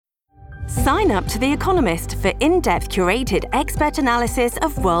Sign up to The Economist for in-depth curated expert analysis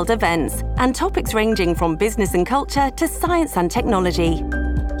of world events and topics ranging from business and culture to science and technology.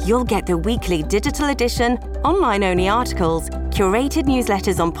 You'll get the weekly digital edition, online-only articles, curated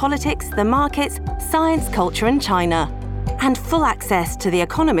newsletters on politics, the markets, science, culture, and China, and full access to The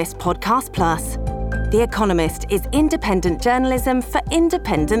Economist Podcast Plus. The Economist is independent journalism for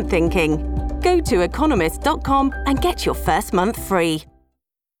independent thinking. Go to economist.com and get your first month free.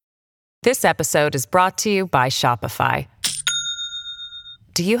 This episode is brought to you by Shopify.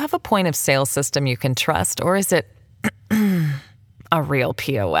 Do you have a point of sale system you can trust, or is it a real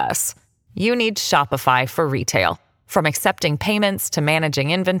POS? You need Shopify for retail. From accepting payments to managing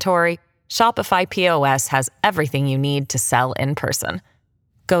inventory, Shopify POS has everything you need to sell in person.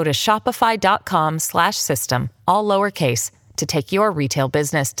 Go to shopify.com/system, all lowercase, to take your retail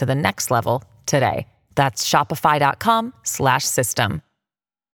business to the next level today. That's shopify.com/system.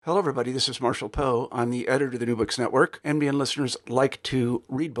 Hello, everybody. This is Marshall Poe. I'm the editor of the New Books Network. NBN listeners like to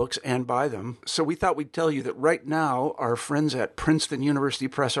read books and buy them. So we thought we'd tell you that right now, our friends at Princeton University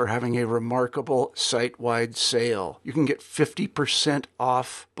Press are having a remarkable site-wide sale. You can get 50%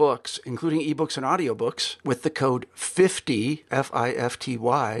 off books, including ebooks and audiobooks, with the code 50,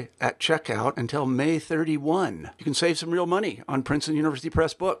 F-I-F-T-Y, at checkout until May 31. You can save some real money on Princeton University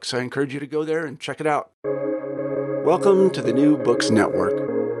Press books. I encourage you to go there and check it out. Welcome to the New Books Network.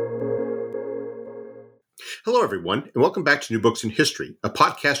 Hello, everyone, and welcome back to New Books in History, a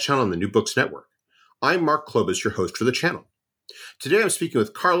podcast channel on the New Books Network. I'm Mark Klobas, your host for the channel. Today I'm speaking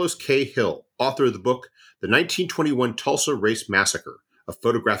with Karlos K. Hill, author of the book, The 1921 Tulsa Race Massacre, A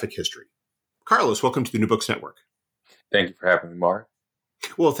Photographic History. Karlos, welcome to the New Books Network. Thank you for having me, Mark.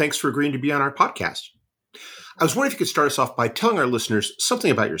 Well, thanks for agreeing to be on our podcast. I was wondering if you could start us off by telling our listeners something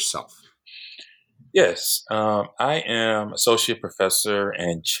about yourself. Yes, I am Associate Professor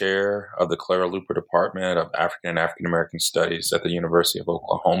and Chair of the Clara Luper Department of African and African American Studies at the University of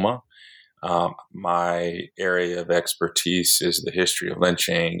Oklahoma. My area of expertise is the history of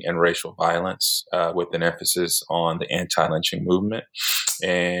lynching and racial violence, with an emphasis on the anti-lynching movement.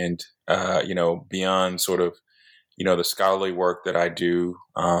 And, beyond sort of, the scholarly work that I do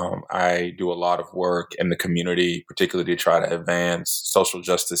a lot of work in the community, particularly to try to advance social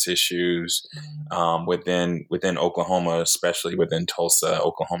justice issues within Oklahoma, especially within Tulsa,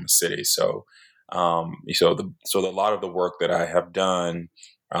 Oklahoma City. So a lot of the work that I have done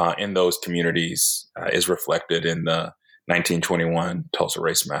in those communities is reflected in the 1921 Tulsa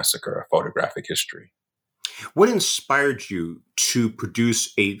Race Massacre, A Photographic History. What inspired you to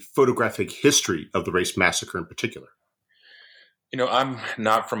produce a photographic history of the race massacre in particular? I'm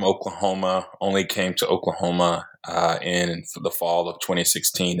not from Oklahoma, only came to Oklahoma in the fall of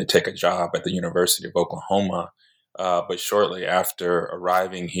 2016 to take a job at the University of Oklahoma. But shortly after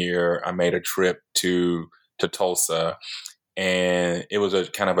arriving here, I made a trip to Tulsa, and it was a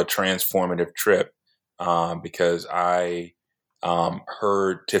kind of a transformative trip because I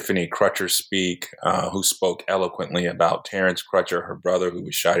heard Tiffany Crutcher speak, who spoke eloquently about Terrence Crutcher, her brother, who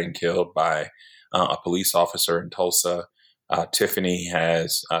was shot and killed by a police officer in Tulsa. Tiffany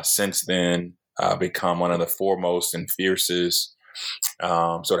has since then become one of the foremost and fiercest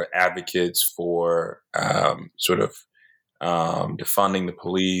sort of advocates for defunding the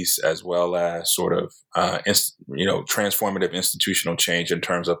police, as well as sort of transformative institutional change in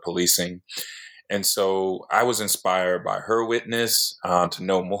terms of policing. And so I was inspired by her witness to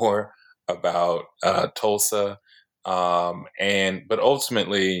know more about Tulsa. But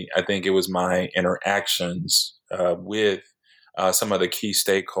ultimately, I think it was my interactions with some of the key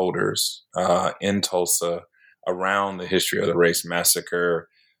stakeholders in Tulsa around the history of the race massacre,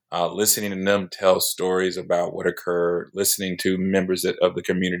 listening to them tell stories about what occurred, listening to members of the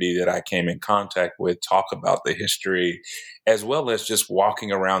community that I came in contact with talk about the history, as well as just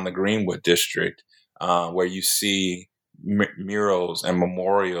walking around the Greenwood district, where you see murals and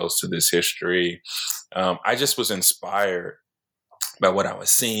memorials to this history. I just was inspired by what I was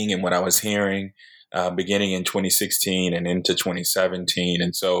seeing and what I was hearing, beginning in 2016 and into 2017.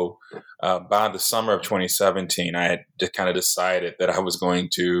 And so by the summer of 2017, I had just kind of decided that I was going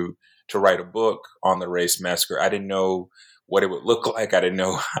to write a book on the race massacre. I didn't know what it would look like. I didn't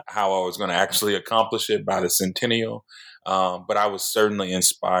know how I was going to actually accomplish it by the centennial. But I was certainly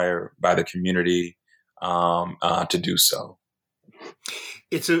inspired by the community to do so.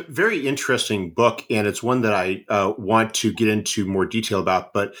 It's a very interesting book, and it's one that I want to get into more detail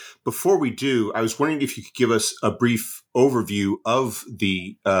about. But before we do, I was wondering if you could give us a brief overview of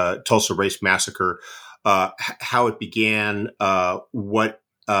the Tulsa Race Massacre, how it began, what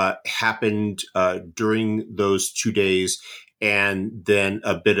happened during those 2 days, and then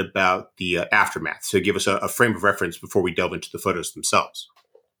a bit about the aftermath. So give us a frame of reference before we delve into the photos themselves.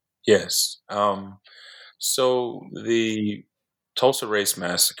 Yes. So the Tulsa Race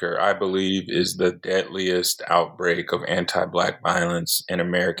Massacre, I believe, is the deadliest outbreak of anti-Black violence in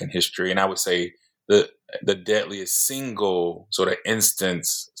American history. And I would say the deadliest single sort of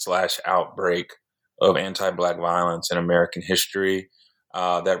instance / outbreak of anti-Black violence in American history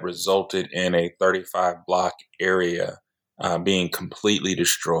that resulted in a 35-block area being completely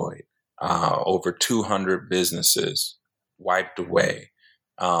destroyed, over 200 businesses wiped away,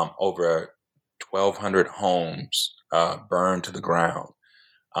 over 1,200 homes burned to the ground,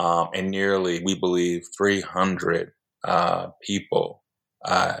 and nearly, we believe, 300 people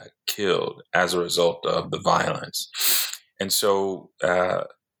killed as a result of the violence. And so,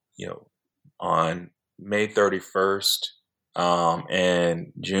 on May 31st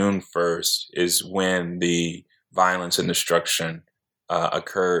and June 1st is when the violence and destruction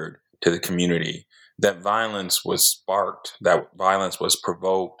occurred to the community. That violence was provoked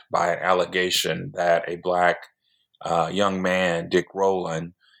by an allegation that a Black young man, Dick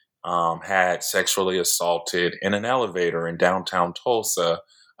Rowland, had sexually assaulted in an elevator in downtown Tulsa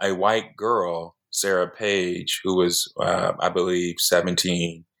a white girl, Sarah Page, who was, I believe,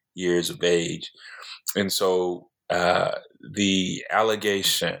 17 years of age. And so the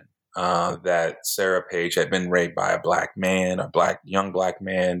allegation that Sarah Page had been raped by a Black man, young Black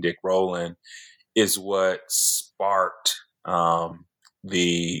man, Dick Rowland, is what sparked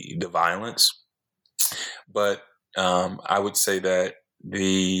the violence. But I would say that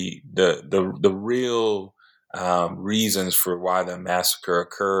the real reasons for why the massacre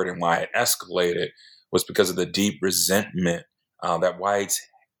occurred and why it escalated was because of the deep resentment that whites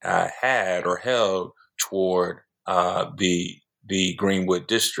had or held toward the Greenwood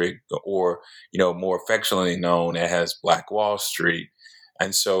district, or more affectionately known as Black Wall Street.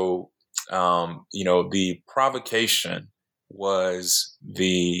 And so the provocation was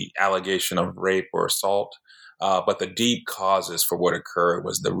the allegation of rape or assault, but the deep causes for what occurred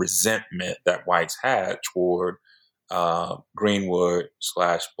was the resentment that whites had toward Greenwood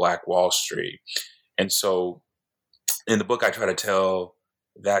 / Black Wall Street. And so in the book, I try to tell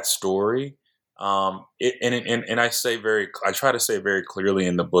that story. I try to say very clearly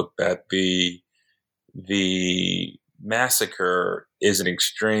in the book that the massacre is an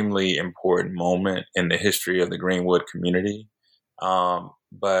extremely important moment in the history of the Greenwood community.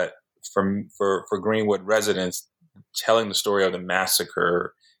 But for Greenwood residents, telling the story of the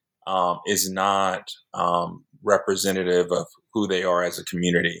massacre is not representative of who they are as a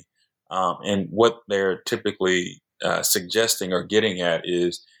community. And what they're typically suggesting or getting at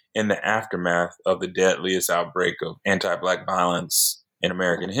is, in the aftermath of the deadliest outbreak of anti-Black violence in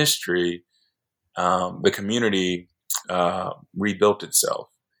American history, the community rebuilt itself.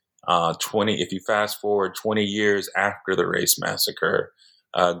 If you fast forward 20 years after the race massacre,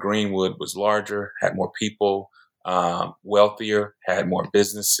 Greenwood was larger, had more people, wealthier, had more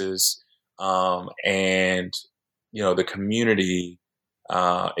businesses, and the community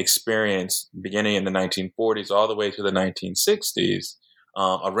experienced, beginning in the 1940s all the way to the 1960s,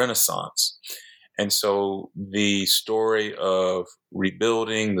 a renaissance. And so the story of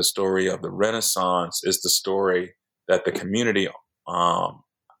rebuilding, the story of the Renaissance, is the story that the community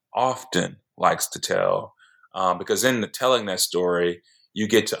often likes to tell, because in telling that story, you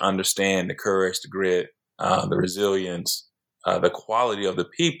get to understand the courage, the grit, the resilience, the quality of the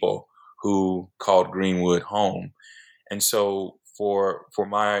people who called Greenwood home. And so for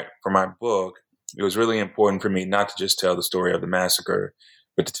my book, it was really important for me not to just tell the story of the massacre,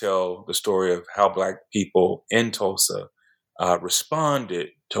 but to tell the story of how Black people in Tulsa responded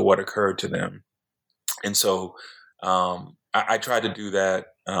to what occurred to them. And so I tried to do that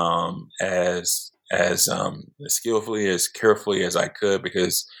as skillfully, as carefully as I could,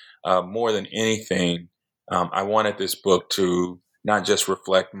 because more than anything, I wanted this book to not just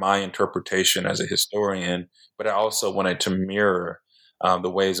reflect my interpretation as a historian, but I also wanted to mirror the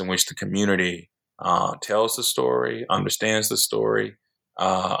ways in which the community tells the story, understands the story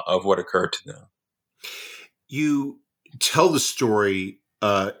of what occurred to them. You tell the story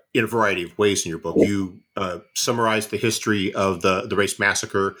in a variety of ways in your book. You summarize the history of the race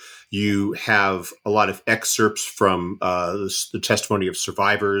massacre. You have a lot of excerpts from the testimony of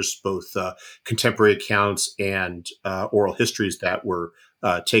survivors, both contemporary accounts and oral histories that were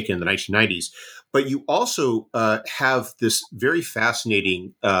taken in the 1990s. But you also have this very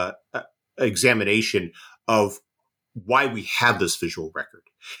fascinating examination of why we have this visual record.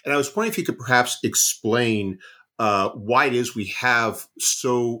 And I was wondering if you could perhaps explain why it is we have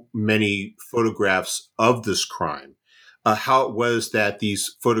so many photographs of this crime, how it was that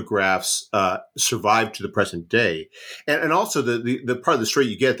these photographs survived to the present day, and also the part of the story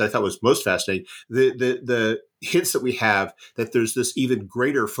you get that I thought was most fascinating, the hints that we have that there's this even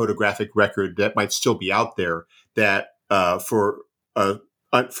greater photographic record that might still be out there that for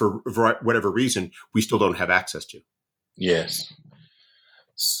whatever reason we still don't have access to. Yes.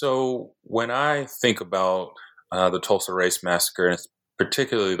 So when I think about the Tulsa Race Massacre, and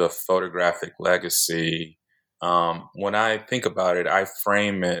particularly the photographic legacy, when I think about it, I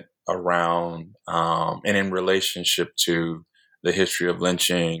frame it around and in relationship to the history of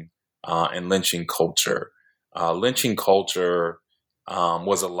lynching and lynching culture. Lynching culture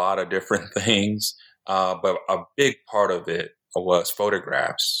was a lot of different things, but a big part of it was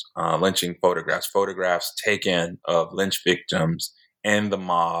photographs, lynching photographs taken of lynch victims and the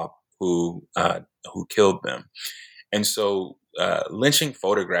mob who killed them. And so lynching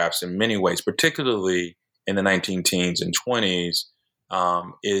photographs in many ways, particularly in the 19-teens and 20s,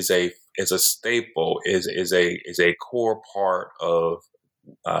 is a staple, is a core part of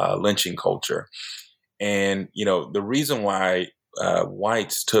lynching culture. And the reason why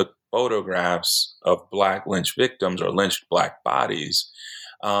whites took photographs of Black lynch victims or lynched Black bodies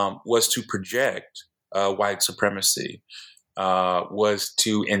was to project white supremacy. Was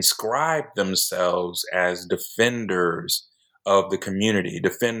to inscribe themselves as defenders of the community,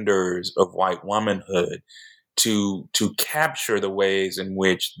 defenders of white womanhood, to capture the ways in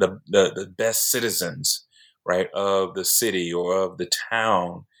which the best citizens, right, of the city or of the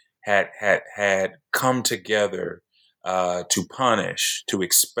town had come together to punish, to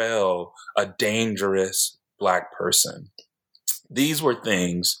expel a dangerous Black person. These were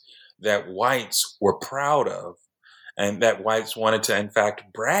things that whites were proud of, and that whites wanted to, in fact,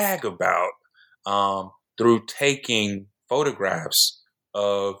 brag about through taking photographs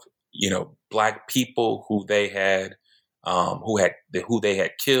of Black people who they had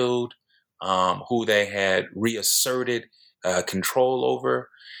killed, who they had reasserted control over.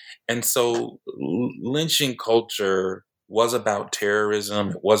 And so lynching culture was about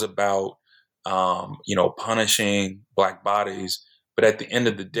terrorism. It was about punishing Black bodies, but at the end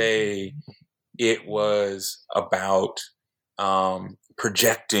of the day, it was about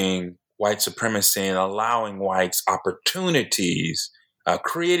projecting white supremacy and allowing whites opportunities,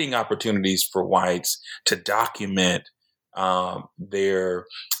 creating opportunities for whites to document their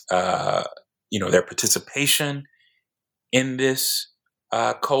participation in this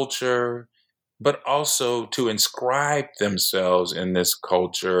culture, but also to inscribe themselves in this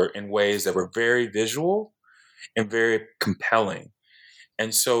culture in ways that were very visual and very compelling.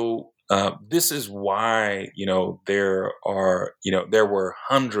 And so this is why, there were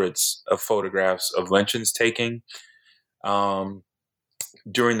hundreds of photographs of lynchings taken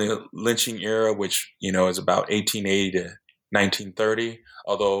during the lynching era, which, is about 1880 to 1930,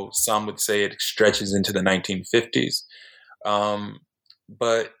 although some would say it stretches into the 1950s.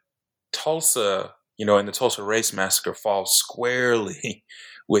 But Tulsa, and the Tulsa Race Massacre falls squarely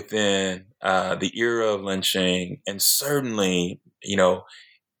within the era of lynching, and certainly,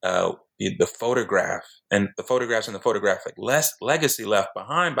 the photograph and the photographs and the photographic legacy left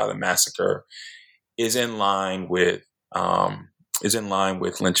behind by the massacre is in line with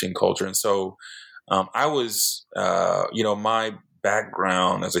lynching culture. And so I was, my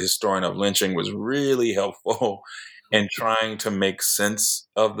background as a historian of lynching was really helpful in trying to make sense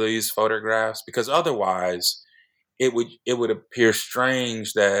of these photographs, because otherwise it would appear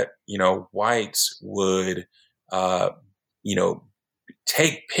strange that, whites would,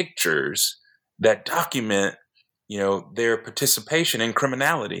 take pictures that document, their participation in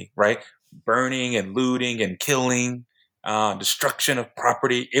criminality, right? Burning and looting and killing, destruction of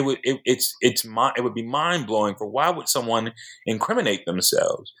property. It would be mind blowing for why would someone incriminate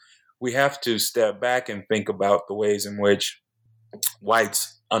themselves? We have to step back and think about the ways in which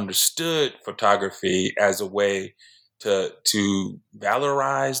whites understood photography as a way to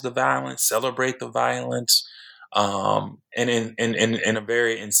valorize the violence, celebrate the violence, and in a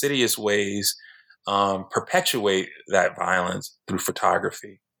very insidious ways, perpetuate that violence through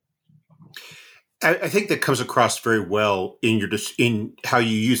photography. I think that comes across very well in how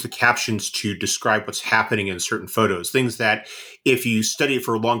you use the captions to describe what's happening in certain photos. Things that, if you study it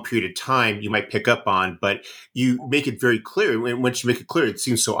for a long period of time, you might pick up on, but you make it very clear. And once you make it clear, it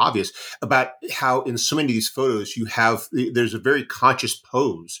seems so obvious about how in so many of these photos there's a very conscious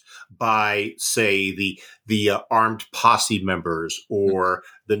pose by, say, the armed posse members or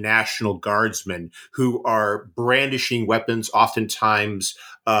the National Guardsmen who are brandishing weapons, oftentimes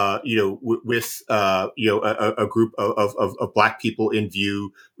with a group of Black people in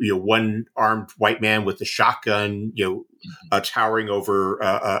view, one armed white man with a shotgun, towering over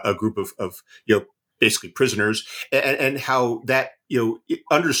a group of basically prisoners, and how that it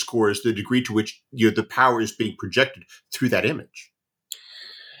underscores the degree to which the power is being projected through that image.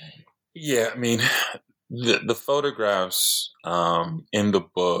 Yeah, I mean, the photographs in the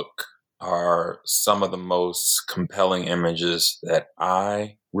book are some of the most compelling images that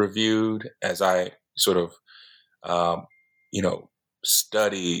I reviewed as I sort of, um,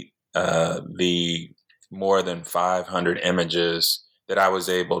 studied the more than 500 images that I was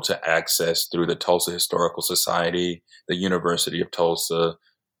able to access through the Tulsa Historical Society, the University of Tulsa,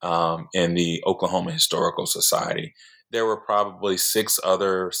 and the Oklahoma Historical Society. There were probably six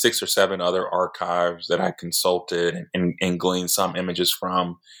or seven other archives that I consulted and gleaned some images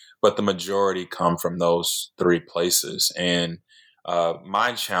from, but the majority come from those three places. And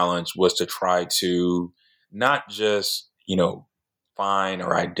my challenge was to try to not just, find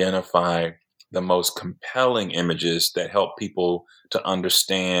or identify the most compelling images that help people to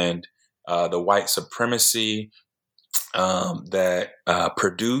understand the white supremacy that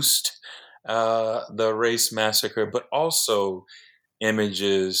produced the race massacre, but also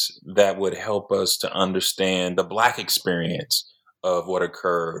images that would help us to understand the Black experience of what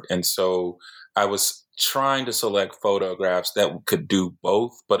occurred. And so I was trying to select photographs that could do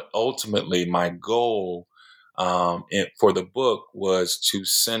both, but ultimately my goal for the book was to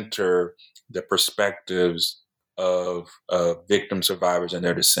center the perspectives of victim survivors and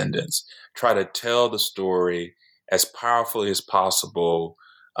their descendants, try to tell the story as powerfully as possible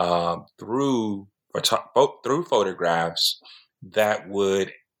through photographs that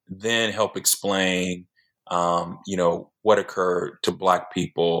would then help explain, what occurred to Black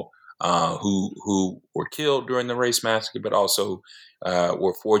people who were killed during the race massacre, but also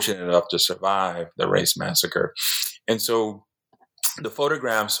were fortunate enough to survive the race massacre. And so the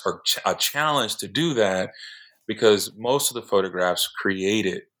photographs are a challenge to do that because most of the photographs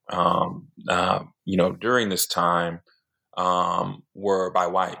created, during this time were by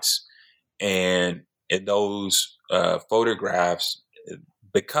whites. And in those photographs,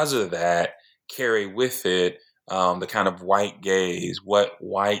 because of that, carry with it the kind of white gaze, what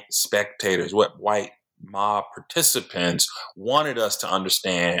white spectators, what white mob participants wanted us to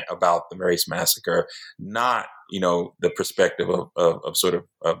understand about the race massacre, not the perspective of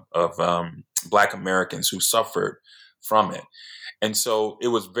Black Americans who suffered from it. And so it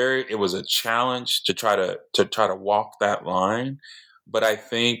was a challenge to try to walk that line. But I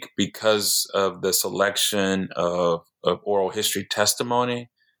think because of the selection of oral history testimony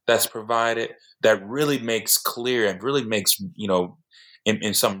that's provided, that really makes clear and really makes,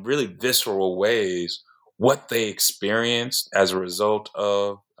 in some really visceral ways, what they experienced as a result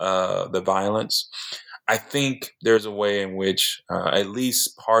of the violence. I think there's a way in which, at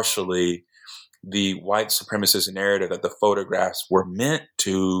least partially, the white supremacist narrative that the photographs were meant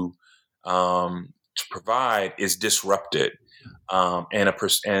to provide is disrupted,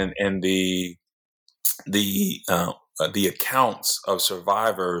 and the accounts of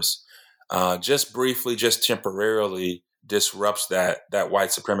survivors just briefly, just temporarily disrupts that white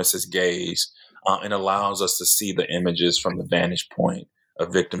supremacist gaze and allows us to see the images from the vantage point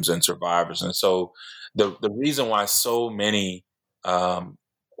of victims and survivors. And so the reason why so many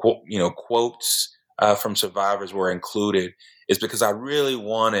quotes from survivors were included is because I really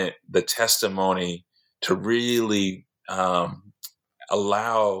wanted the testimony to really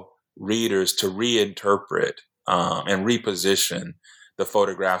allow readers to reinterpret and reposition the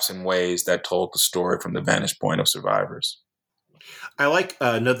photographs in ways that told the story from the vantage point of survivors. I like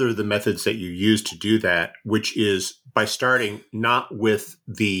another of the methods that you use to do that, which is by starting not with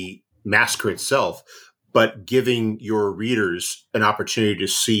the massacre itself, but giving your readers an opportunity to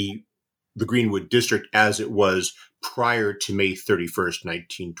see the Greenwood District as it was prior to May 31st,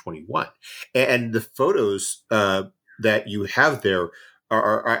 1921. And the photos that you have there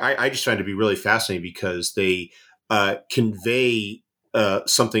I just find to be really fascinating because they convey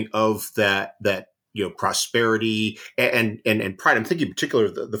something of that prosperity and pride. I'm thinking in particular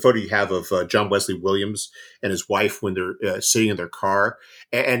the photo you have of John Wesley Williams and his wife when they're sitting in their car,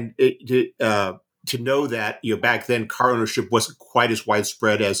 and to know that back then car ownership wasn't quite as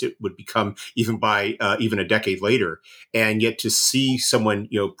widespread as it would become even by even a decade later, and yet to see someone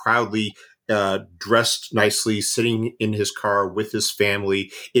proudly dressed nicely, sitting in his car with his family,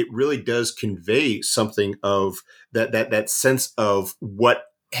 it really does convey something of that sense of what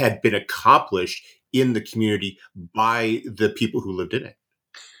had been accomplished in the community by the people who lived in it.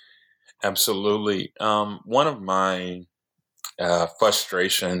 Absolutely. One of my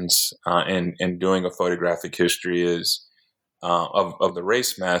frustrations in doing a photographic history is of the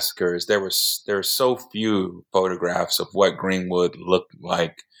race massacres, there are so few photographs of what Greenwood looked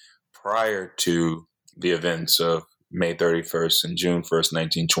like prior to the events of May 31st and June 1st,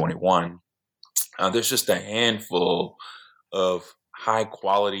 1921. There's just a handful of high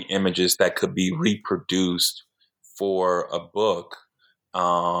quality images that could be reproduced for a book.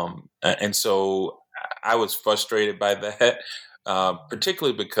 And so I was frustrated by that,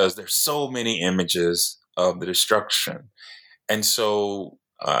 particularly because there's so many images of the destruction. And so,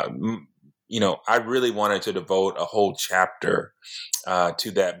 I really wanted to devote a whole chapter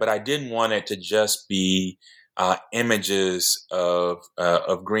to that, but I didn't want it to just be images of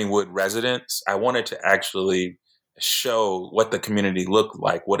Greenwood residents. I wanted to actually show what the community looked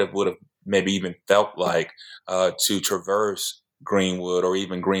like, what it would have maybe even felt like to traverse Greenwood or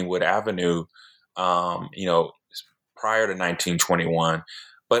even Greenwood Avenue, prior to 1921.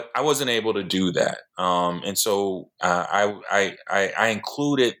 But I wasn't able to do that, and so I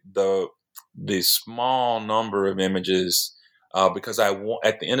included the small number of images because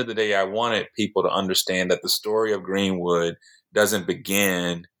at the end of the day, I wanted people to understand that the story of Greenwood doesn't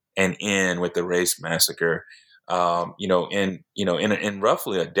begin and end with the race massacre. In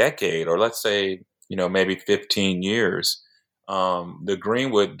roughly a decade, or let's say maybe 15 years, the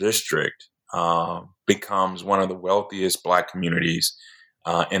Greenwood district becomes one of the wealthiest Black communities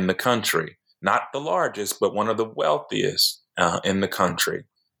in the country. Not the largest, but one of the wealthiest in the country.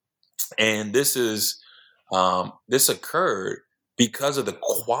 And this occurred because of the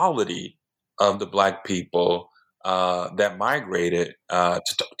quality of the Black people that migrated to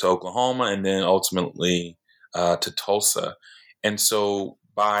Oklahoma and then ultimately to Tulsa. And so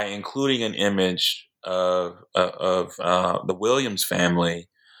by including an image of the Williams family,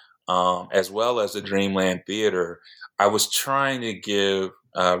 as well as the Dreamland Theater, I was trying to give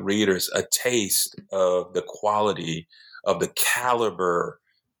readers a taste of the quality, of the caliber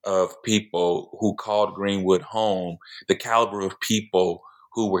of people who called Greenwood home, the caliber of people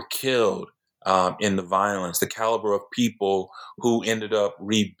who were killed in the violence, the caliber of people who ended up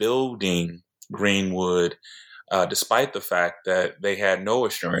rebuilding Greenwood, despite the fact that they had no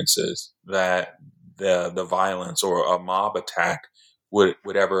assurances that the violence or a mob attack would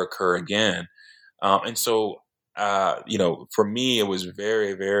ever occur again. And so, for me, it was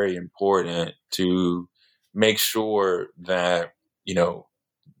very, very important to make sure that,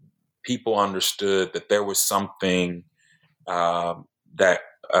 people understood that there was something, that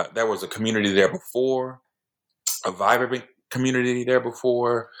there was a community there before, a vibrant community there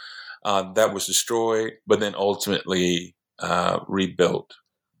before, that was destroyed, but then ultimately rebuilt.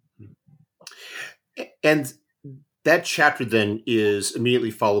 And that chapter then is immediately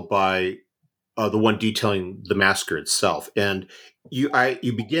followed by the one detailing the massacre itself. And you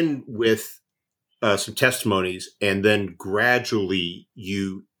begin with some testimonies, and then gradually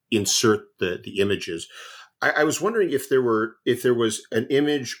you insert the images. I was wondering if there was an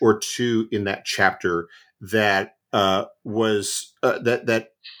image or two in that chapter that was that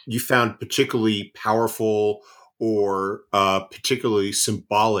you found particularly powerful or particularly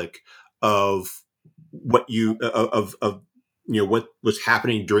symbolic of what what was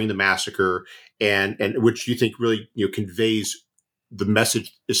happening during the massacre, and which you think really conveys the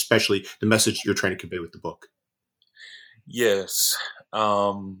message, especially the message you're trying to convey with the book. Yes.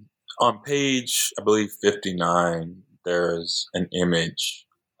 On page, I believe 59, there's an image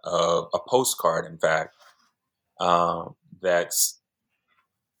of a postcard, in fact,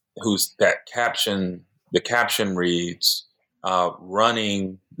 the caption reads,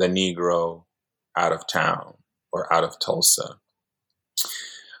 running the Negro out of town or out of Tulsa.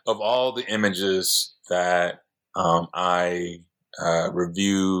 Of all the images that I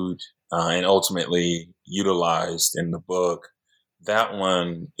reviewed and ultimately utilized in the book, that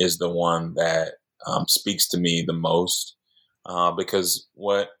one is the one that speaks to me the most, because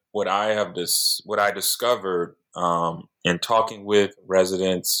what I discovered in talking with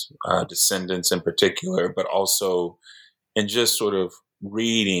residents, descendants in particular, but also in just sort of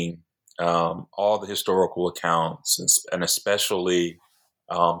reading all the historical accounts and especially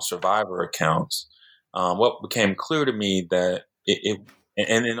survivor accounts, what became clear to me that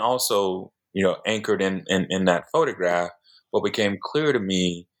and then also anchored in that photograph, what became clear to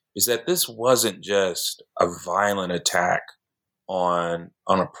me is that this wasn't just a violent attack on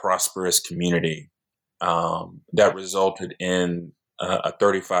a prosperous community that resulted in a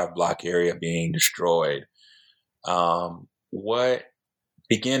 35 block area being destroyed. What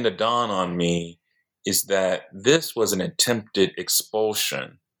began to dawn on me is that this was an attempted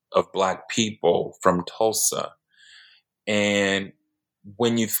expulsion of Black people from Tulsa. And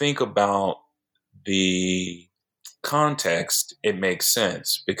when you think about the context, it makes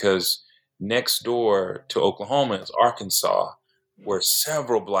sense because next door to Oklahoma is Arkansas, where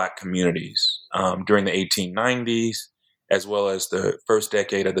several Black communities during the 1890s, as well as the first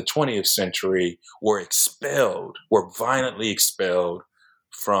decade of the 20th century, were violently expelled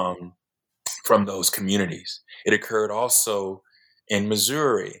from those communities. It occurred also in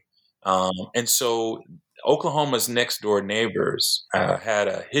Missouri. And so Oklahoma's next door neighbors had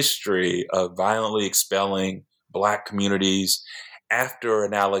a history of violently expelling Black communities after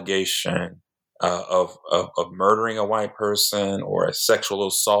an allegation of murdering a white person or a sexual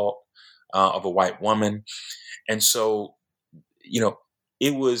assault of a white woman. And so,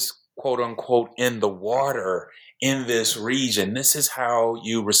 it was quote unquote in the water in this region. This is how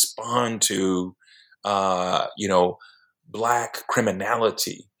you respond to, Black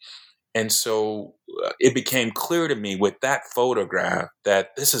criminality. And so it became clear to me with that photograph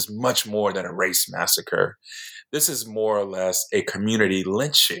that this is much more than a race massacre. This is more or less a community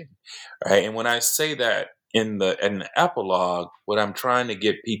lynching, right? And when I say that in the epilogue, what I'm trying to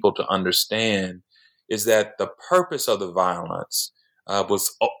get people to understand is that the purpose of the violence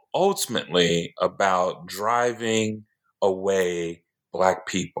was ultimately about driving away Black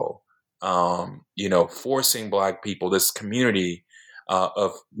people, forcing Black people, this community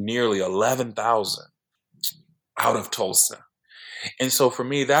of nearly 11,000 out of Tulsa. And so for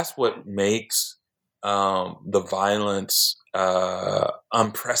me, that's what makes the violence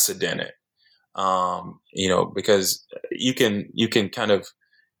unprecedented, because you can kind of,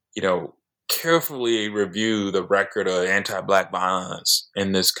 carefully review the record of anti-Black violence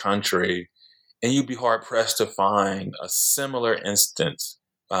in this country, and you'd be hard pressed to find a similar instance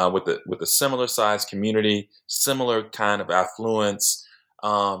with a similar sized community, similar kind of affluence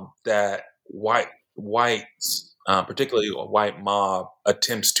that whites, particularly a white mob,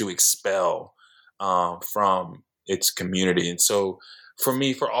 attempts to expel from its community. And so, for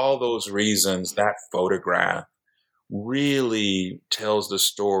me, for all those reasons, that photograph really tells the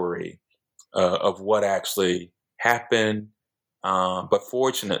story of what actually happened. But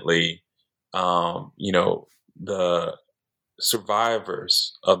fortunately, the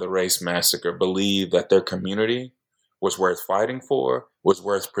survivors of the race massacre believed that their community was worth fighting for, was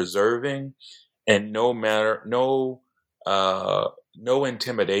worth preserving, and no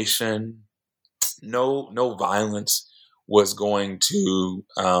intimidation, no violence was going to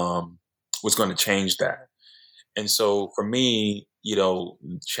change that. And so for me,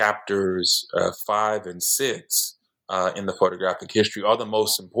 chapters 5 and 6 in the photographic history are the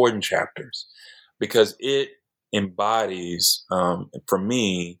most important chapters because it embodies, for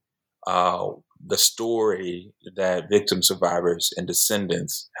me, the story that victim survivors and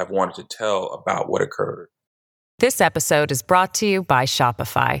descendants have wanted to tell about what occurred. This episode is brought to you by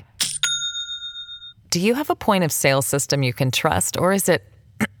Shopify. Do you have a point of sale system you can trust, or is it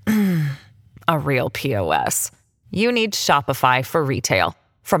a real POS? You need Shopify for retail.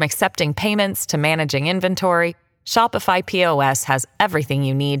 From accepting payments to managing inventory, Shopify POS has everything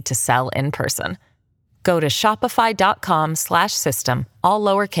you need to sell in person. Go to shopify.com/system, all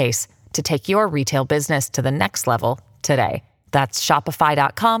lowercase, to take your retail business to the next level today. That's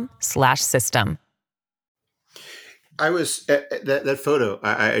shopify.com/system. I was that photo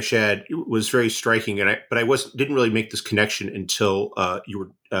I shared was very striking, but I didn't really make this connection until you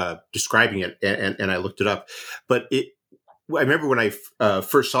were describing it, and I looked it up. But I remember when I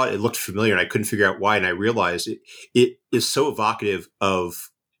first saw it, it looked familiar, and I couldn't figure out why. And I realized it is so evocative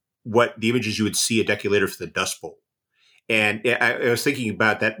of what the images you would see a decade later for the Dust Bowl. And I was thinking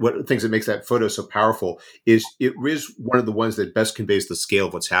about that. One of the things that makes that photo so powerful is it is one of the ones that best conveys the scale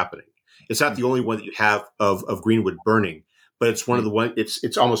of what's happening. It's not the only one that you have of Greenwood burning, but it's one of the one.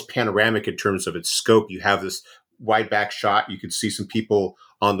 It's almost panoramic in terms of its scope. You have this wide back shot. You could see some people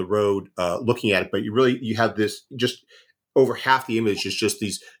on the road looking at it, but you have this just over half the image is just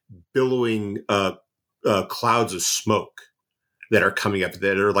these billowing clouds of smoke that are coming up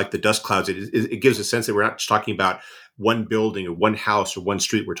that are like the dust clouds. It gives a sense that we're not just talking about one building or one house or one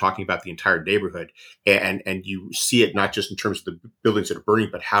street. We're talking about the entire neighborhood, and you see it not just in terms of the buildings that are burning,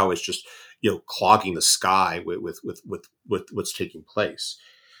 but how it's just clogging the sky with what's taking place,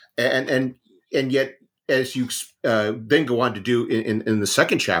 and yet as you then go on to do in the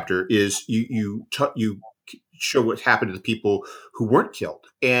second chapter is you show what happened to the people who weren't killed.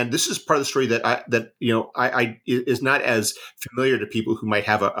 And this is part of the story that I is not as familiar to people who might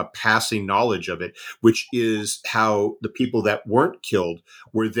have a passing knowledge of it, which is how the people that weren't killed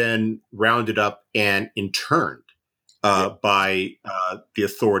were then rounded up and interned by the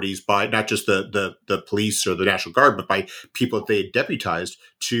authorities, by not just the police or the National Guard, but by people that they had deputized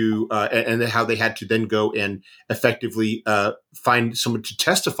to, and how they had to then go and effectively find someone to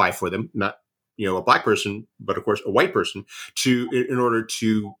testify for them, not a black person, but of course a white person, in order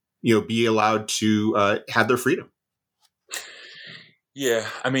to be allowed to have their freedom. Yeah,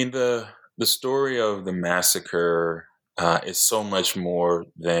 I mean the story of the massacre is so much more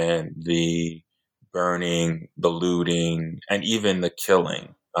than the burning, the looting, and even the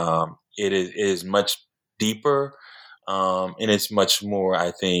killing. It is much deeper, and it's much more,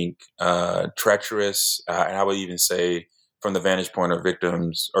 I think, treacherous. And I would even say, from the vantage point of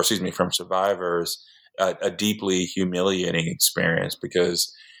victims, or excuse me, from survivors, a deeply humiliating experience,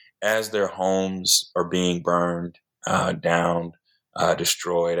 because as their homes are being burned down,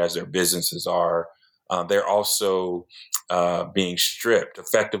 destroyed, as their businesses are, they're also being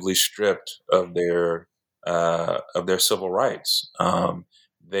effectively stripped of their civil rights.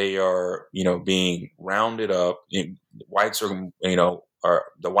 They are, being rounded up. Whites are, are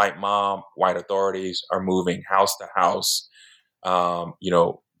the white mob, white authorities are moving house to house,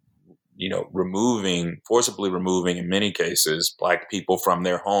 forcibly removing, in many cases, black people from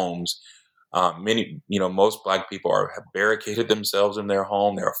their homes. Most black people have barricaded themselves in their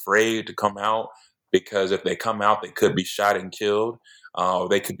home. They're afraid to come out, because if they come out, they could be shot and killed.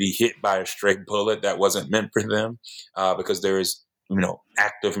 They could be hit by a stray bullet that wasn't meant for them, because there is,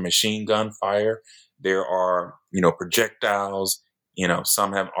 active machine gun fire. There are, projectiles.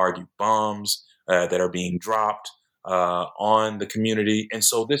 Some have argued bombs that are being dropped on the community. And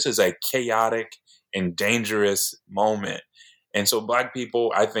so this is a chaotic and dangerous moment. And so black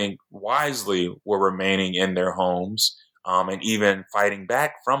people, I think, wisely were remaining in their homes, and even fighting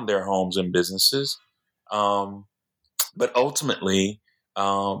back from their homes and businesses. But ultimately,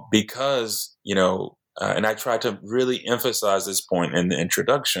 because, and I try to really emphasize this point in the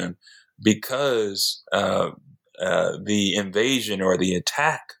introduction, because the invasion or the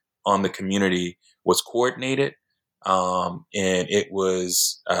attack on the community was coordinated, and it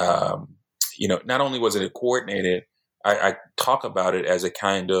was, not only was it coordinated, I talk about it as a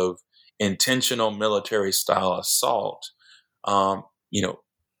kind of intentional military style assault. Many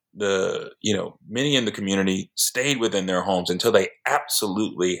in the community stayed within their homes until they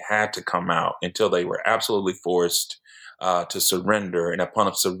absolutely had to come out, until they were absolutely forced to surrender. And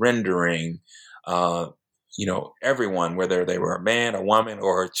upon surrendering, everyone, whether they were a man, a woman,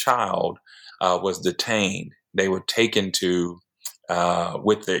 or a child, was detained. They were taken to, they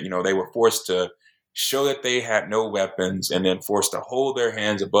were forced to show that they had no weapons, and then forced to hold their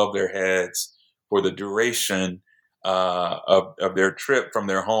hands above their heads for the duration of their trip from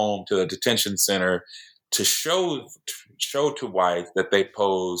their home to the detention center, to show to whites that they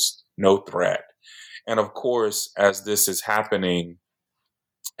posed no threat. And of course, as this is happening,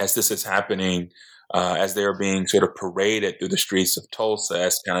 as they're being sort of paraded through the streets of Tulsa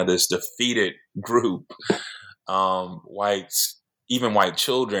as kind of this defeated group, even white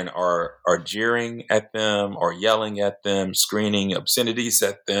children are jeering at them, or yelling at them, screaming obscenities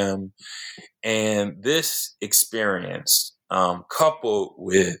at them. And this experience, coupled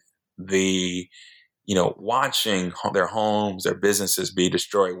with the, watching their homes, their businesses be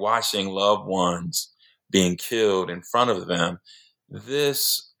destroyed, watching loved ones being killed in front of them,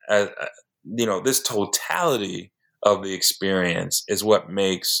 this totality of the experience is what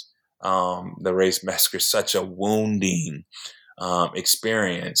makes the race massacre such a wounding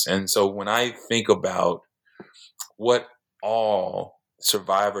experience. And so when I think about what all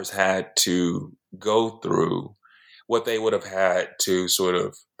survivors had to go through, what they would have had to sort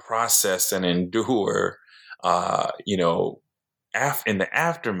of process and endure, in the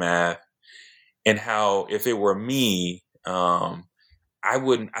aftermath, and how, if it were me, I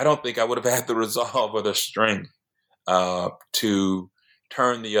don't think I would have had the resolve or the strength to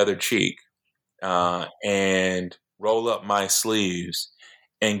turn the other cheek and roll up my sleeves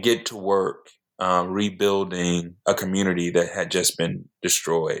and get to work rebuilding a community that had just been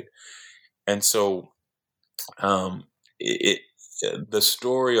destroyed. And so the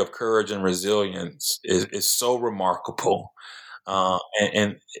story of courage and resilience is so remarkable.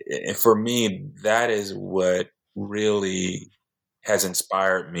 And for me, that is what really has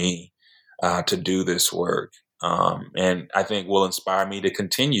inspired me to do this work. And I think will inspire me to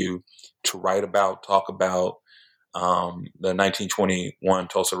continue to write about, talk about the 1921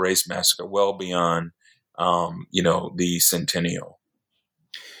 Tulsa Race Massacre well beyond, the centennial.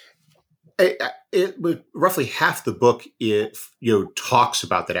 Roughly half the book, talks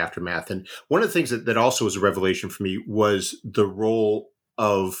about that aftermath. And one of the things that also was a revelation for me was the role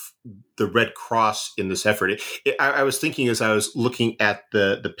of the Red Cross in this effort. I was thinking as I was looking at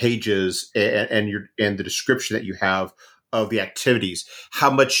the pages and the description that you have of the activities, how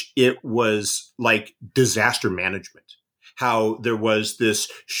much it was like disaster management, how there was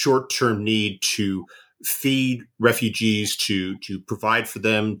this short-term need to feed refugees, to provide for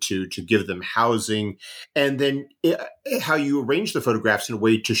them, to give them housing, and then how you arrange the photographs in a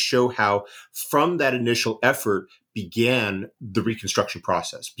way to show how from that initial effort began the reconstruction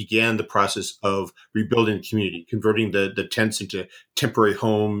process, began the process of rebuilding the community, converting the tents into temporary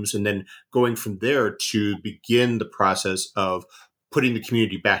homes, and then going from there to begin the process of putting the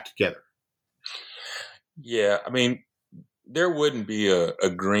community back together. Yeah, I mean, there wouldn't be a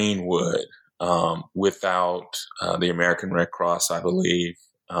Greenwood without the American Red Cross, I believe.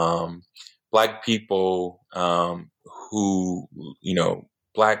 Black people who,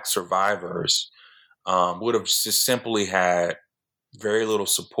 Black survivors would have just simply had very little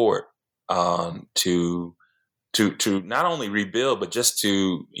support to not only rebuild, but just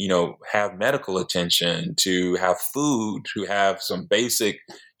to, have medical attention, to have food, to have some basic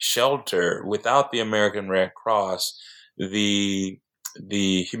shelter. Without the American Red Cross, the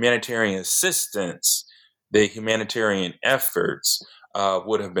humanitarian assistance, the humanitarian efforts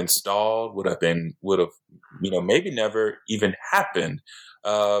would have been stalled, would have maybe never even happened,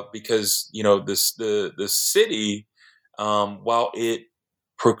 because the city, while it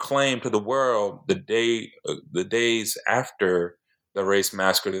proclaimed to the world the days after the race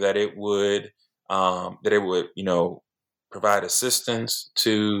massacre that it would provide assistance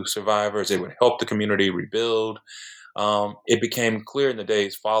to survivors, it would help the community rebuild. It became clear in the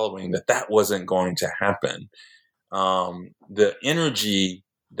days following that wasn't going to happen. The energy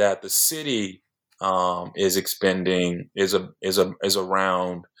that the city is expending is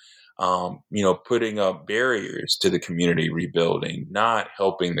around putting up barriers to the community rebuilding, not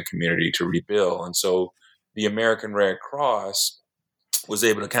helping the community to rebuild. And so the American Red Cross was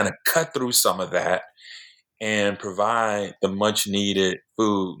able to kind of cut through some of that and provide the much needed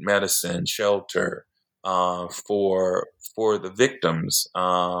food, medicine, shelter for the victims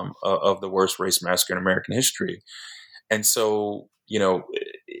of the worst race massacre in American history. And so,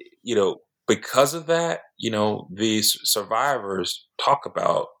 because of that, these survivors talk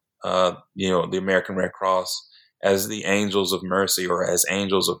about the American Red Cross as the angels of mercy, or as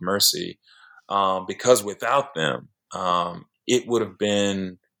angels of mercy, because without them, it would have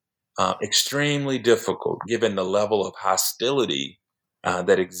been extremely difficult, given the level of hostility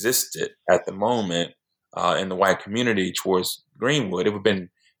that existed at the moment in the white community towards Greenwood. It would have been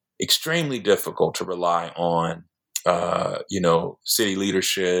extremely difficult to rely on, city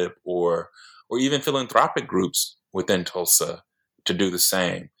leadership or even philanthropic groups within Tulsa to do the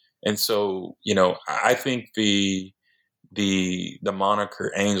same. And so, I think the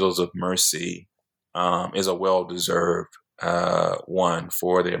moniker Angels of Mercy is a well-deserved one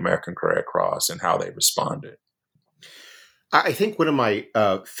for the American Red Cross and how they responded. I think one of my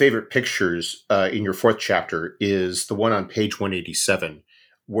favorite pictures in your fourth chapter is the one on page 187,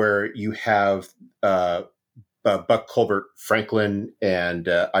 where you have Buck Colbert Franklin and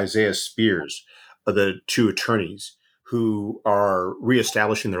Isaiah Spears, the two attorneys who are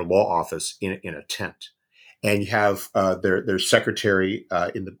reestablishing their law office in a tent, and you have their secretary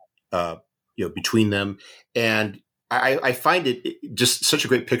in the between them. And I find it just such a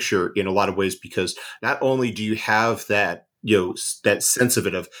great picture in a lot of ways, because not only do you have that that sense of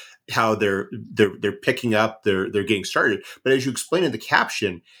it, of how they're picking up, they're getting started, but as you explain in the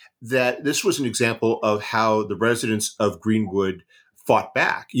caption, that this was an example of how the residents of Greenwood fought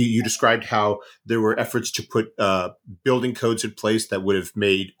back. You described how there were efforts to put building codes in place that would have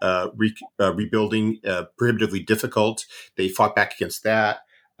made rebuilding prohibitively difficult. They fought back against that.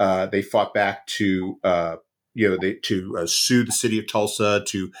 They fought back to sue the city of Tulsa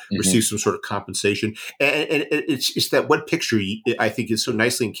to receive some sort of compensation. And it's that one picture I think is so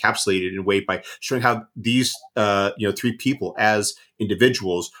nicely encapsulated in a way by showing how these three people as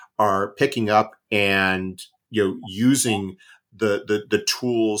individuals are picking up and using the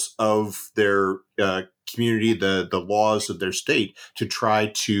tools of their community, the laws of their state, to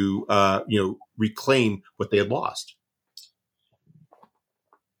try to reclaim what they had lost.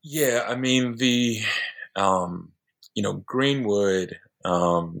 Yeah, I mean, the Greenwood,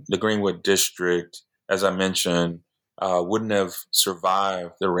 the Greenwood district, as I mentioned, wouldn't have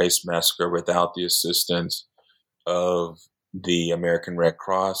survived the race massacre without the assistance of the American Red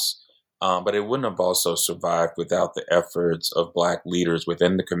Cross. But it wouldn't have also survived without the efforts of Black leaders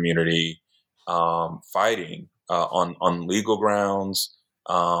within the community fighting on legal grounds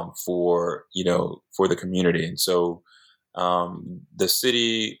for the community. And so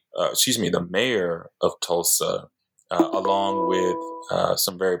the mayor of Tulsa, along with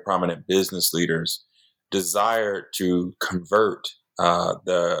some very prominent business leaders, desired to convert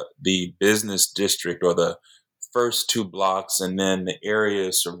the business district, or the first two blocks and then the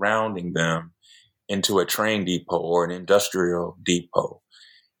area surrounding them, into a train depot or an industrial depot.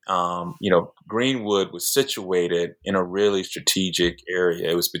 Greenwood was situated in a really strategic area.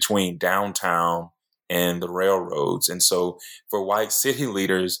 It was between downtown and the railroads. And so for white city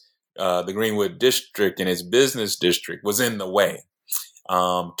leaders, the Greenwood district and its business district was in the way.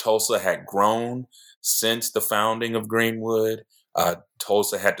 Tulsa had grown since the founding of Greenwood.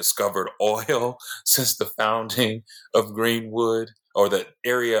 Tulsa had discovered oil since the founding of Greenwood, or the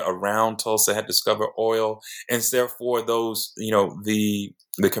area around Tulsa had discovered oil. And therefore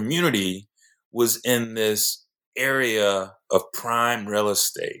the community was in this area of prime real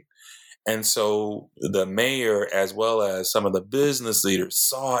estate. And so the mayor, as well as some of the business leaders,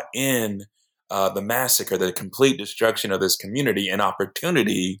 saw in the massacre, the complete destruction of this community, an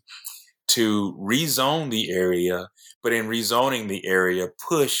opportunity to rezone the area, but in rezoning the area,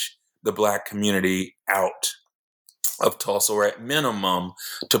 push the Black community out of Tulsa, or at minimum,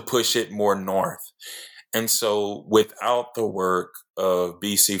 to push it more north. And so without the work of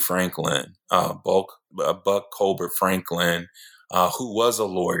B.C. Franklin, Buck Colbert Franklin, who was a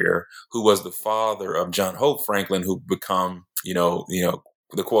lawyer, who was the father of John Hope Franklin, who become,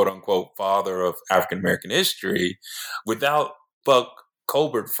 the quote unquote father of African American history, without Buck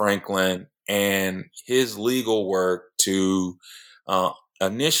Colbert Franklin and his legal work to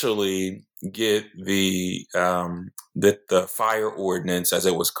initially get the fire ordinance, as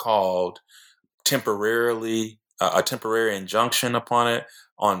it was called, a temporary injunction upon it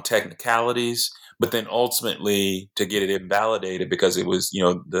on technicalities, but then ultimately to get it invalidated, because it was,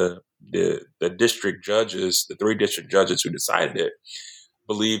 the district judges, the 3 district judges who decided it,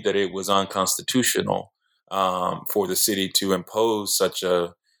 believed that it was unconstitutional for the city to impose such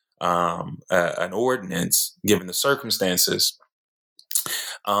an ordinance given the circumstances.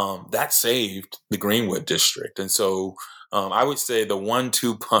 That saved the Greenwood district. And so I would say the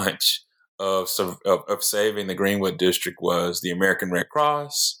 1-2 punch of saving the Greenwood district was the American Red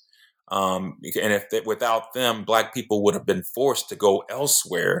Cross. And without them, Black people would have been forced to go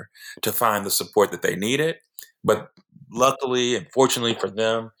elsewhere to find the support that they needed. But luckily and fortunately for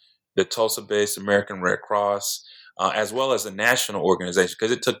them, the Tulsa-based American Red Cross, as well as the national organization,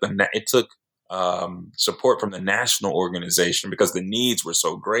 because it took support from the national organization because the needs were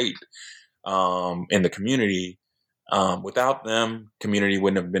so great in the community. Without them, community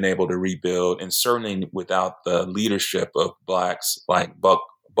wouldn't have been able to rebuild, and certainly without the leadership of Blacks like Buck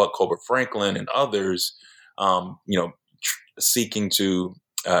Colbert Franklin and others, seeking to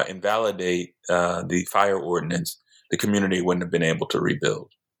invalidate the fire ordinance, the community wouldn't have been able to rebuild.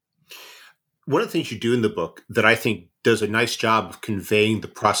 One of the things you do in the book that I think does a nice job of conveying the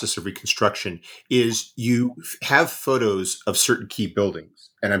process of reconstruction is you have photos of certain key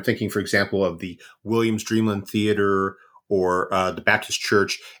buildings. And I'm thinking, for example, of the Williams Dreamland Theater or the Baptist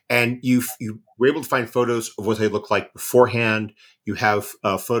Church. And you were able to find photos of what they looked like beforehand. You have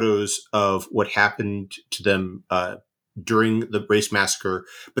photos of what happened to them during the race massacre.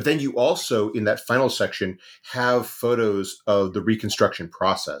 But then you also, in that final section, have photos of the reconstruction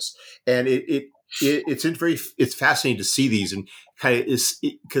process. And it's fascinating to see these, and kind of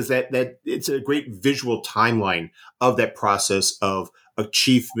because that it's a great visual timeline of that process of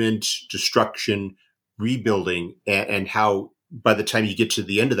achievement, destruction, rebuilding, and how by the time you get to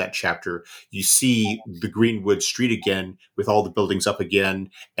the end of that chapter, you see the Greenwood Street again with all the buildings up again,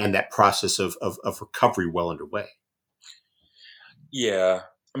 and that process of recovery well underway. Yeah,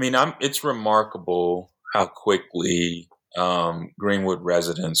 I mean, it's remarkable how quickly Greenwood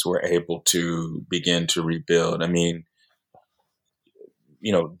residents were able to begin to rebuild. I mean,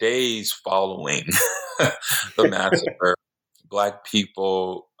 days following the massacre, Black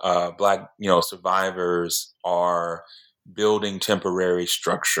people, Black, survivors are building temporary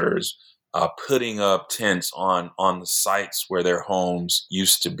structures, putting up tents on the sites where their homes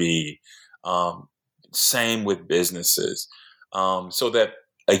used to be. Same with businesses. So that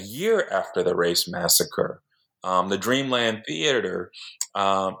a year after the race massacre, the Dreamland Theater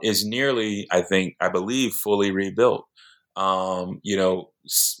is nearly, I believe, fully rebuilt.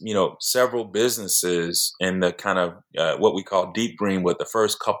 Several businesses in the kind of what we call Deep Greenwood, the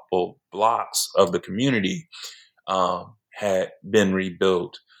first couple blocks of the community, had been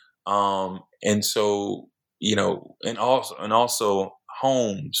rebuilt. And so, and also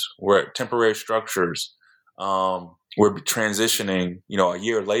homes where temporary structures were transitioning, a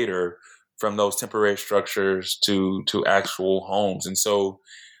year later from those temporary structures to actual homes. And so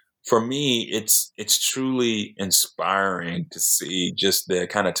for me, it's truly inspiring to see just the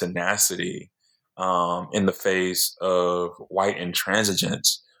kind of tenacity in the face of white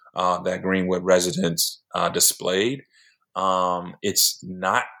intransigence that Greenwood residents displayed. I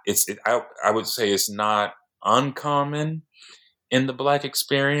would say it's not uncommon in the Black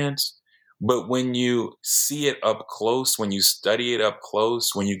experience, but when you see it up close, when you study it up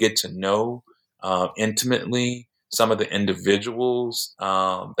close, when you get to know intimately some of the individuals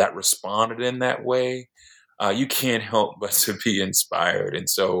that responded in that way, you can't help but to be inspired. And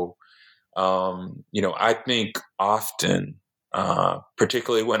so, I think often,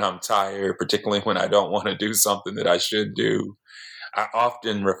 particularly when I'm tired, particularly when I don't want to do something that I should do, I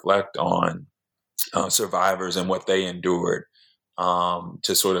often reflect on survivors and what they endured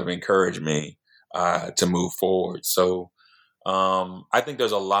to sort of encourage me to move forward. So I think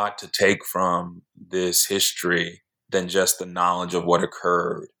there's a lot to take from this history than just the knowledge of what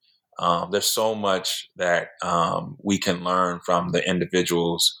occurred. There's so much that we can learn from the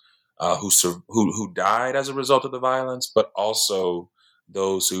individuals who died as a result of the violence, but also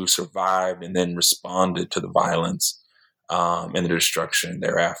those who survived and then responded to the violence and the destruction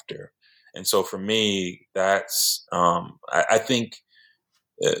thereafter. And so for me, that's I think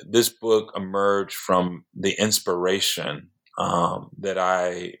this book emerged from the inspiration that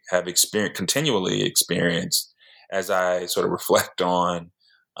I have continually experienced as I sort of reflect on,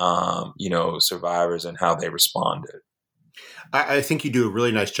 survivors and how they responded. I think you do a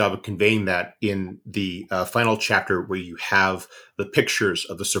really nice job of conveying that in the final chapter, where you have the pictures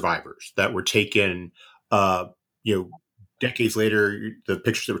of the survivors that were taken, decades later, the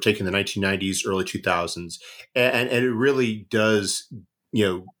pictures that were taken in the 1990s, early 2000s. And it really does,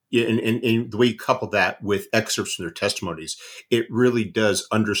 in the way you couple that with excerpts from their testimonies, it really does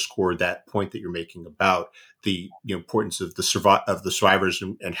underscore that point that you're making about the importance of the survivors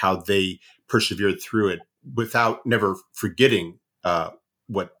and how they persevered through it without never forgetting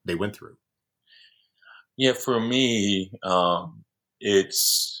what they went through. Yeah, for me,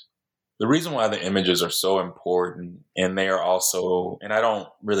 it's the reason why the images are so important, and they are also, and I don't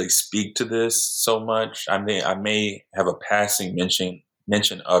really speak to this so much. I may have a passing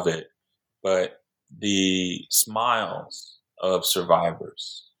mention of it, but the smiles of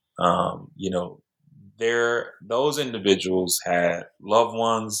survivors, those individuals had loved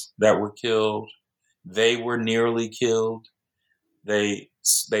ones that were killed. They were nearly killed. They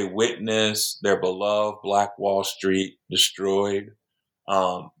witnessed their beloved Black Wall Street destroyed.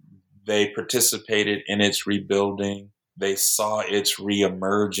 They participated in its rebuilding. They saw its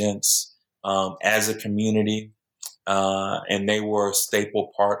reemergence as a community, and they were a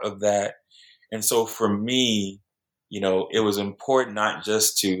staple part of that. And so for me, it was important not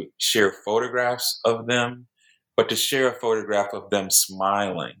just to share photographs of them, but to share a photograph of them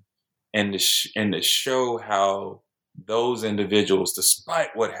smiling and to show how those individuals,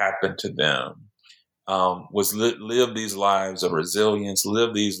 despite what happened to them, live these lives of resilience,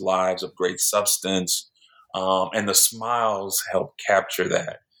 live these lives of great substance, and the smiles help capture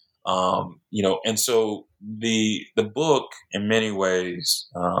that. And so the book, in many ways,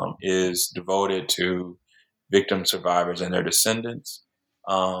 is devoted to victim survivors and their descendants,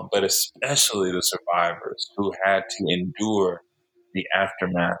 but especially the survivors who had to endure the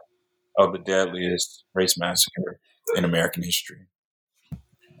aftermath of the deadliest race massacre in American history.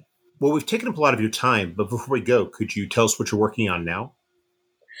 Well, we've taken up a lot of your time, but before we go, could you tell us what you're working on now?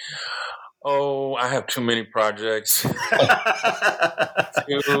 Oh, I have too many projects.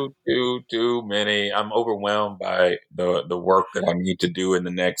 Too many. I'm overwhelmed by the work that I need to do in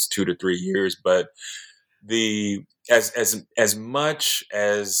the next 2 to 3 years. But as much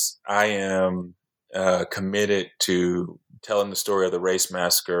as I am committed to telling the story of the race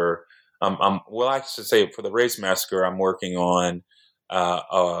massacre, I should say for the race massacre, I'm working on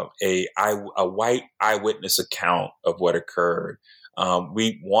a white eyewitness account of what occurred.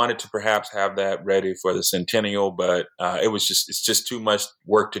 We wanted to perhaps have that ready for the centennial, but it's just too much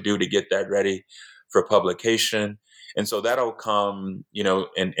work to do to get that ready for publication. And so that'll come,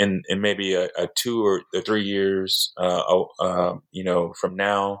 in maybe a 2 or 3 years, from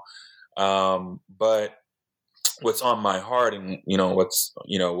now. But what's on my heart and,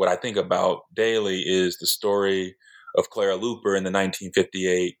 what I think about daily is the story of Clara Luper in the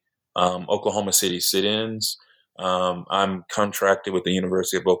 1958 Oklahoma City sit-ins. I'm contracted with the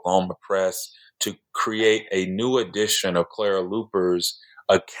University of Oklahoma Press to create a new edition of Clara Luper's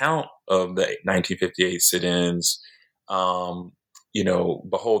account of the 1958 sit-ins, Behold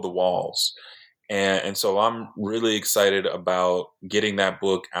the Walls. And so I'm really excited about getting that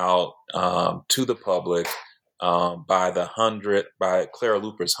book out to the public by Clara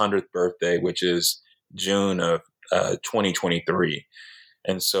Luper's 100th birthday, which is June of 2023.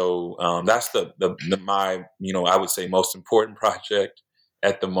 And so that's my, I would say most important project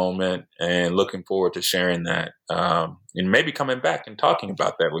at the moment, and looking forward to sharing that and maybe coming back and talking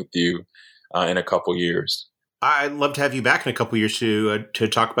about that with you in a couple years. I'd love to have you back in a couple years to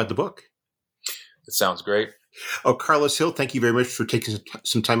talk about the book. It sounds great. Oh, Karlos Hill, thank you very much for taking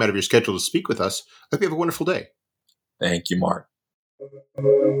some time out of your schedule to speak with us. I hope you have a wonderful day. Thank you, Mark.